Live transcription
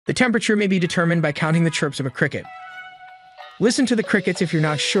The temperature may be determined by counting the chirps of a cricket. Listen to the crickets if you're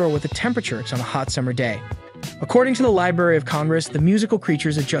not sure what the temperature is on a hot summer day. According to the Library of Congress, the musical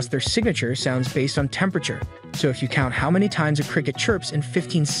creatures adjust their signature sounds based on temperature. So if you count how many times a cricket chirps in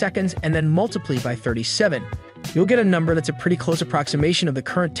 15 seconds and then multiply by 37, you'll get a number that's a pretty close approximation of the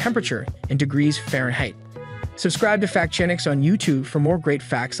current temperature in degrees Fahrenheit. Subscribe to Factgenics on YouTube for more great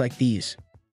facts like these.